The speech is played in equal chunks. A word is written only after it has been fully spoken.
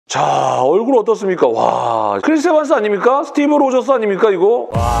자, 얼굴 어떻습니까? 와, 크리스 에반스 아닙니까? 스티브 로저스 아닙니까, 이거?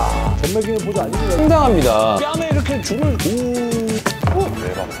 와, 전매기는 포즈 아닙니다. 상당합니다. 뺨에 이렇게 줄을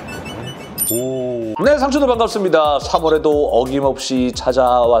대박. 네, 상추들 반갑습니다. 3월에도 어김없이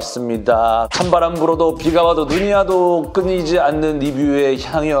찾아왔습니다. 찬바람 불어도 비가 와도 눈이 와도 끊이지 않는 리뷰의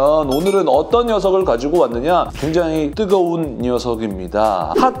향연. 오늘은 어떤 녀석을 가지고 왔느냐? 굉장히 뜨거운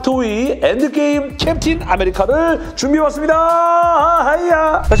녀석입니다. 핫토이 엔드게임 캡틴 아메리카를 준비해왔습니다.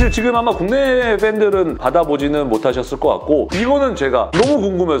 하이야. 사실 지금 아마 국내 팬들은 받아보지는 못하셨을 것 같고, 이거는 제가 너무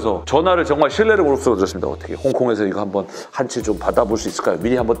궁금해서 전화를 정말 신뢰를 무릅쓰고 드렸습니다. 어떻게 홍콩에서 이거 한번 한 채 좀 받아볼 수 있을까요?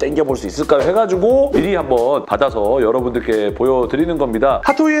 미리 한번 땡겨볼 수 있을까요? 해가지고 미리 한번 받아서 여러분들께 보여드리는 겁니다.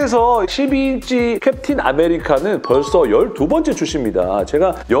 핫토이에서 12인치 캡틴 아메리카는 벌써 12번째 출시입니다.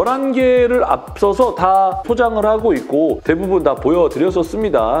 제가 11개를 앞서서 다 소장을 하고 있고 대부분 다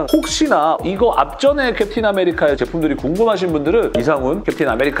보여드렸었습니다. 혹시나 이거 앞전에 캡틴 아메리카의 제품들이 궁금하신 분들은 이상훈 캡틴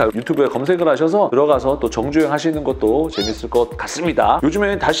아메리카 유튜브에 검색을 하셔서 들어가서 또 정주행 하시는 것도 재밌을 것 같습니다.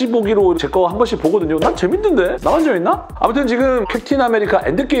 요즘에 다시 보기로 제 거 한 번씩 보거든요. 난 재밌는데? 나만 재밌나? 아무튼 지금 캡틴 아메리카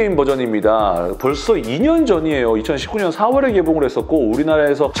엔드게임 버전입니다. 벌써 2년 전이에요. 2019년 4월에 개봉을 했었고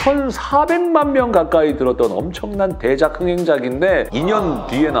우리나라에서 1,400만 명 가까이 들었던 엄청난 대작 흥행작인데 2년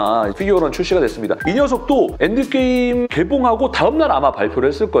뒤에나 피규어로는 출시가 됐습니다. 이 녀석도 엔드게임 개봉하고 다음날 아마 발표를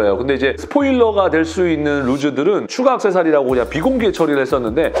했을 거예요. 근데 이제 스포일러가 될 수 있는 루즈들은 추가 액세서리라고 그냥 비공개 처리를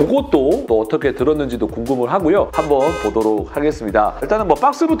했었는데 그것도 또 어떻게 들었는지도 궁금을 하고요. 한번 보도록 하겠습니다. 일단은 뭐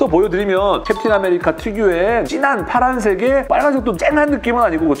박스부터 보여드리면 캡틴 아메리카 특유의 진한 파란색에 빨간색도 쨍한 느낌은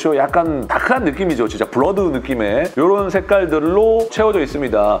아니고 그렇죠. 약간 다크한 느낌이죠. 진짜 블러드 느낌의 이런 색깔들로 채워져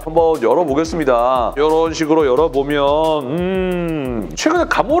있습니다. 한번 열어보겠습니다. 이런 식으로 열어보면 최근에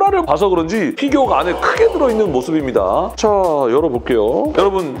가모라를 봐서 그런지 피규어가 안에 크게 들어있는 모습입니다. 자, 열어볼게요.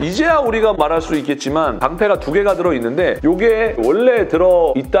 여러분, 이제야 우리가 말할 수 있겠지만 방패가 2개가 들어있는데 이게 원래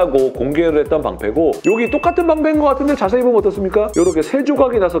들어있다고 공개를 했던 방패고 여기 똑같은 방패인 것 같은데 자세히 보면 어떻습니까? 이렇게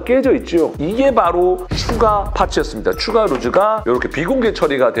 3조각이 나서 깨져 있죠. 이게 바로 추가 파츠였습니다. 추가 루즈가 이렇게 비공개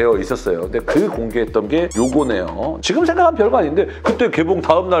처리가 되어 있었어요. 근데 그 공개했던 게 요거네요. 지금 생각하면 별거 아닌데 그때 개봉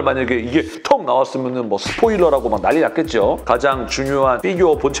다음날 만약에 이게 턱 나왔으면 뭐 스포일러라고 막 난리 났겠죠. 가장 중요한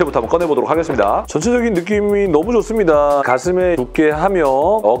피규어 본체부터 한번 꺼내보도록 하겠습니다. 전체적인 느낌이 너무 좋습니다. 가슴에 두께 하며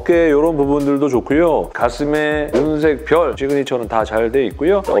어깨 이런 부분들도 좋고요. 가슴에 은색 별 시그니처는 다 잘 돼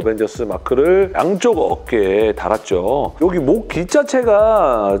있고요. 어벤져스 마크를 양쪽 어깨에 달았죠. 여기 목 깃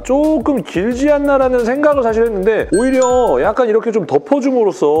자체가 조금 길지 않나라는 생각을 사실 했는데 오히려 약간 이렇게 좀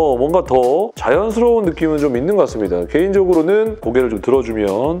덮어줌으로써 뭔가 더 자연스러운 느낌은 좀 있는 것 같습니다. 개인적으로는 고개를 좀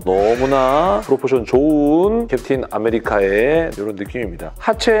들어주면 너무나 프로포션 좋은 캡틴 아메리카의 이런 느낌입니다.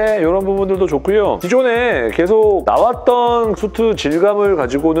 하체 이런 부분들도 좋고요. 기존에 계속 나왔던 수트 질감을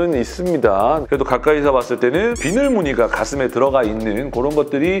가지고는 있습니다. 그래도 가까이서 봤을 때는 비늘 무늬가 가슴에 들어가 있는 그런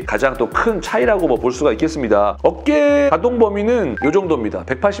것들이 가장 또 큰 차이라고 뭐 볼 수가 있겠습니다. 어깨 가동 범위는 이 정도입니다.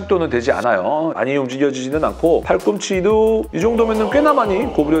 180도는 되지 않아요. 많이 움직여지지는 않고 팔꿈치도 이 정도면 꽤나 많이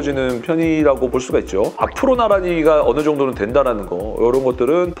구부려지는 편이라고 볼 수가 있죠. 앞으로 나란히가 어느 정도는 된다라는 거 이런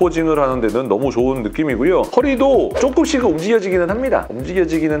것들은 포징을 하는 데는 너무 좋은 느낌이고요. 허리도 조금씩 움직여지기는 합니다.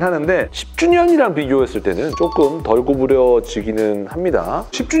 움직여지기는 하는데 10주년이랑 비교했을 때는 조금 덜 구부려지기는 합니다.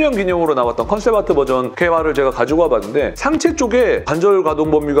 10주년 기념으로 나왔던 컨셉 아트 버전 캐화를 제가 가지고 와봤는데 상체 쪽에 관절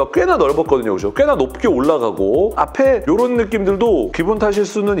가동 범위가 꽤나 넓었거든요. 그죠? 꽤나 높게 올라가고 앞에 이런 느낌들도 기분 탓일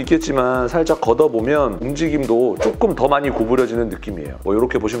수는 있겠지만 살짝 걷어보면 움직임도 조금 더 많이 구부려지는 느낌이에요. 뭐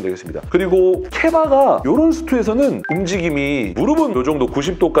이렇게 보시면 되겠습니다. 그리고 캐바가 이런 수트에서는 움직임이 무릎은 이 정도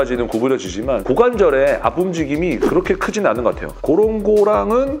 90도까지는 구부려지지만 고관절의 앞 움직임이 그렇게 크진 않은 것 같아요. 그런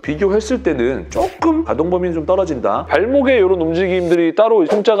거랑은 비교했을 때는 조금 가동 범위는 좀 떨어진다. 발목에 이런 움직임들이 따로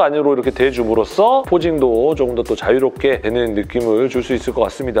손자가 안으로 이렇게 대줌으로써 포징도 조금 더 또 자유롭게 되는 느낌을 줄 수 있을 것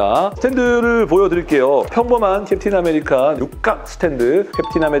같습니다. 스탠드를 보여드릴게요. 평범한 캡틴 아메리카 육각 스탠드,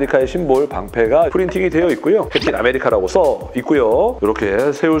 캡틴 아메리카의 심볼 방패가 프린팅이 되어 있고요. 캡틴 아메리카라고 써 있고요.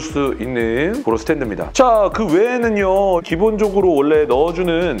 이렇게 세울 수 있는 그런 스탠드입니다. 자, 그 외에는요. 기본적으로 원래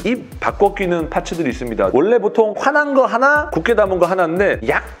넣어주는 입 바꿔 끼는 파츠들이 있습니다. 원래 보통 환한 거 하나, 굳게 담은 거 하나인데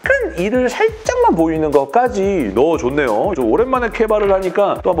약간 이를 살짝만 보이는 것까지 넣어줬네요. 좀 오랜만에 캐바를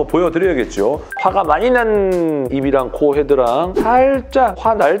하니까 또 한번 보여드려야겠죠. 화가 많이 난 입이랑 코 헤드랑 살짝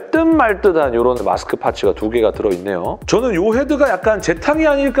화 날 듯 말 듯한 이런 마스크 파츠가 2개가 들어있네요. 저는 이 헤드가 약간 재탕이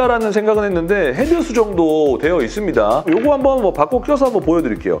아닐까라는 생각은 했는데 헤드 수정도 되어 있습니다. 요거 한번 뭐 바꿔 껴서 한번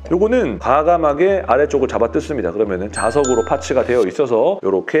보여드릴게요. 보여드릴게요. 요거는 과감하게 아래쪽을 잡아 뜯습니다. 그러면은 자석으로 파츠가 되어 있어서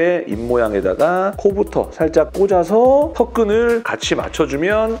이렇게 입모양에다가 코부터 살짝 꽂아서 턱끈을 같이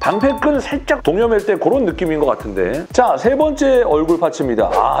맞춰주면 방패끈 살짝 동여맬 때 그런 느낌인 것 같은데. 자, 세 번째 얼굴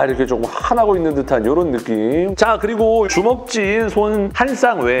파츠입니다. 아, 이렇게 조금 화나고 있는 듯한 이런 느낌. 자, 그리고 주먹진 손 한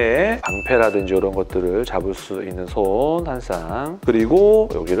쌍 외에 방패라든지 이런 것들을 잡을 수 있는 손 한 쌍, 그리고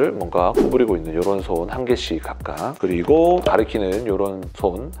여기를 뭔가 구부리고 있는 이런 손 한 개씩 각각, 그리고 가리키는 이런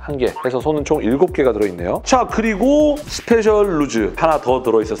손 한 개 해서 손은 총 7개가 들어있네요. 자, 그리고 스페셜 루즈 하나 더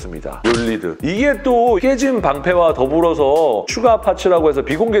들어있었습니다. 욜리드. 이게 또 깨진 방패와 더불어서 추가 파츠라고 해서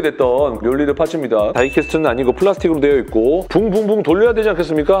비공개됐던 욜리드 파츠입니다. 다이캐스트는 아니고 플라스틱으로 되어 있고 붕붕붕 돌려야 되지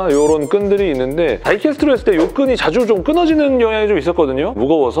않겠습니까? 이런 끈들이 있는데 다이캐스트로 했을 때 이 끈이 자주 좀 끊어지는 경향이 좀 있었거든요.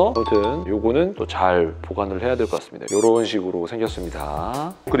 무거워서. 아무튼 요거는 또 잘 보관을 해야 될 것 같습니다. 이런 식으로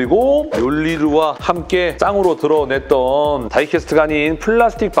생겼습니다. 그리고 욜리드와 함께 쌍으로 드러냈던 다이캐스트가 아닌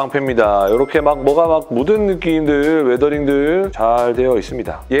플라스틱 방패입니다. 이렇게 막 뭐가 막 묻은 느낌들, 웨더링들 잘 되어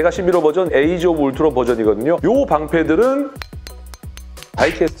있습니다. 얘가 11호 버전, 에이지 오브 울트라 버전이거든요. 요 방패들은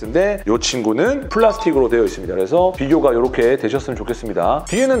다이캐스트인데 이 친구는 플라스틱으로 되어 있습니다. 그래서 비교가 이렇게 되셨으면 좋겠습니다.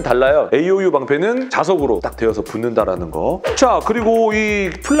 뒤에는 달라요. AOU 방패는 자석으로 딱 되어서 붙는다라는 거. 자, 그리고 이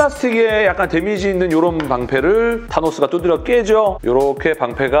플라스틱에 약간 데미지 있는 이런 방패를 타노스가 두드려 깨죠. 이렇게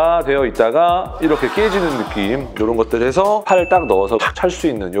방패가 되어 있다가 이렇게 깨지는 느낌, 이런 것들 해서 팔을 딱 넣어서 찰 수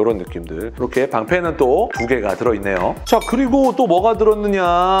있는 이런 느낌들. 이렇게 방패는 또 2개가 들어있네요. 자, 그리고 또 뭐가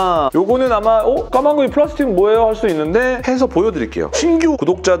들었느냐. 요거는 아마 까만 거 이 플라스틱 뭐예요? 할 수 있는데 해서 보여드릴게요. 신규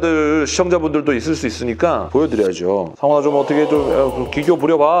구독자들, 시청자분들도 있을 수 있으니까 보여드려야죠. 상원아 좀 어떻게 좀 기교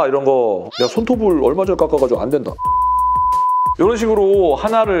부려봐 이런 거. 내가 손톱을 얼마 전에 깎아가지고 안 된다. 이런 식으로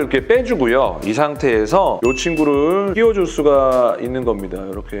하나를 이렇게 빼주고요. 이 상태에서 이 친구를 끼워줄 수가 있는 겁니다.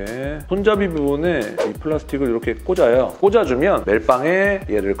 이렇게 손잡이 부분에 이 플라스틱을 이렇게 꽂아요. 꽂아주면 멜빵에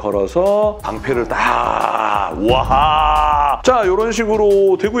얘를 걸어서 방패를 딱, 우와! 자, 이런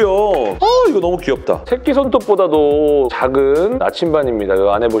식으로 되고요. 이거 너무 귀엽다. 새끼 손톱보다도 작은 나침반입니다. 이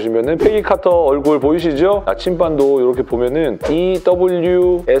안에 보시면은 페기 카터 얼굴 보이시죠? 나침반도 이렇게 보면은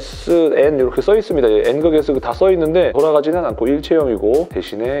EWSN 이렇게 써 있습니다. N극, S극 다 써 있는데 돌아가지는 않고 일체형이고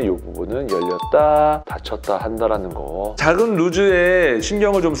대신에 이 부분은 열렸다 닫혔다 한다라는 거. 작은 루즈에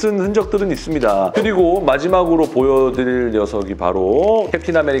신경을 좀 쓴 흔적들은 있습니다. 그리고 마지막으로 보여드릴 녀석이 바로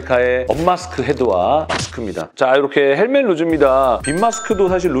캡틴 아메리카의 언마스크 헤드와 마스크입니다. 자, 이렇게 헬멧 루즈입니다. 빈 마스크도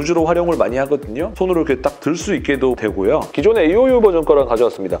사실 루즈로 활용을 많이 하거든요. 손으로 이렇게 딱 들 수 있게도 되고요. 기존의 AOU 버전 거랑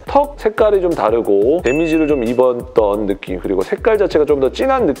가져왔습니다. 턱 색깔이 좀 다르고 데미지를 좀 입었던 느낌, 그리고 색깔 자체가 좀 더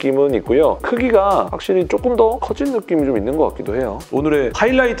진한 느낌은 있고요. 크기가 확실히 조금 더 커진 느낌이 좀 있는 것 같기도 해요. 오늘의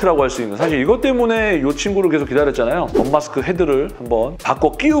하이라이트라고 할 수 있는, 사실 이것 때문에 이 친구를 계속 기다렸잖아요. 언마스크 헤드를 한번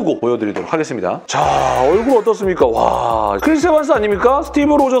바꿔 끼우고 보여드리도록 하겠습니다. 자, 얼굴 어떻습니까? 와, 크리스 에반스 아닙니까?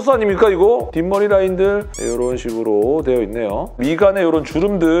 스티브 로저스 아닙니까 이거? 뒷머리 라인들 이런 식으로 되어 있네요. 미간에 이런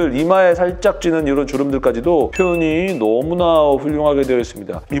주름들, 이마에 살짝 찌는 이런 주름들까지도 표현이 너무나 훌륭하게 되어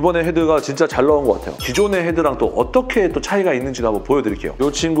있습니다. 이번에 헤드가 진짜 잘 나온 것 같아요. 기존의 헤드랑 또 어떻게 또 차이가 있는지 한번 보여드릴게요.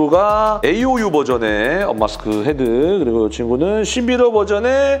 이 친구가 AOU 버전의 언마스크 헤드, 그리고 이 친구는 11호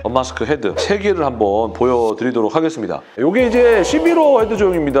버전의 언마스크 헤드 3개를 한번 보여드리도록 하겠습니다. 이게 이제 11호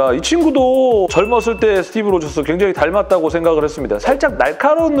헤드종입니다. 이 친구도 젊었을 때 스티브 로저스 굉장히 닮았다고 생각을 했습니다. 살짝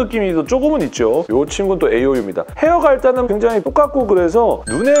날카로운 느낌이 조금은 있죠. 이 친구는 또 AOU입니다. 헤어가 일단은 굉장히 똑같고 그래서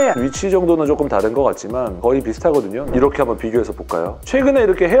눈의 위치 정도는 조금 다른 것 같지만 거의 비슷하거든요. 이렇게 한번 비교해서 볼까요? 최근에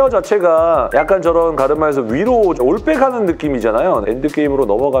이렇게 헤어 자체가 약간 저런 가르마에서 위로 올백하는 느낌이잖아요. 엔드게임으로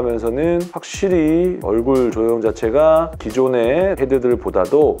넘어가면서는 확실히 얼굴 조형 자체가 기존의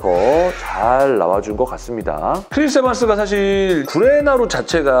헤드들보다도 더 잘 나와준 것 같습니다. 크리스 에반스가 사실 구레나루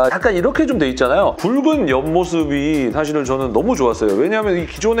자체가 약간 이렇게 좀 돼 있잖아요. 붉은 옆모습이 사실은 저는 너무 좋았어요. 왜냐하면 이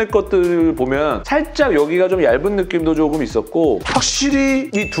기존의 것들 보면 살짝 여기가 좀 얇은 느낌도 조금 있었고, 확실히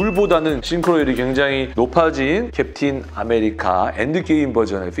이 둘보다는 싱크로율이 굉장히 높아진 캡틴 아메리카 엔드게임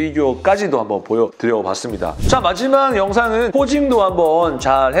버전의 피규어까지도 한번 보여드려봤습니다. 자, 마지막 영상은 포징도 한번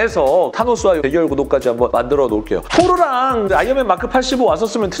잘 해서 타노스와의 대결 구도까지 한번 만들어 놓을게요. 토르랑 아이언맨 마크 85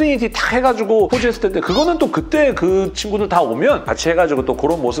 왔었으면 트리니티 탁 해가지고 포즈했을 텐데, 그거는 또 그때 그 친구들 다 오면 같이 해가지고 또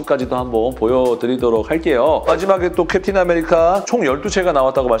그런 모습까지도 한번 보여드리도록 할게요. 마지막에 또 캡틴 아메리카 총 12채가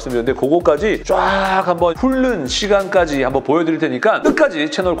나왔다고 말씀드렸는데 그거까지 쫙 한번 훑는 시간까지 한번 보여드릴 테니까 끝까지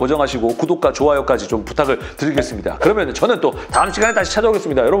채널 고정하시고 구독과 좋아요까지 좀 부탁을 드리겠습니다. 그러면 저는 또 다음 시간에 다시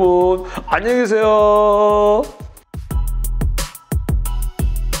찾아오겠습니다. 여러분 안녕히 계세요.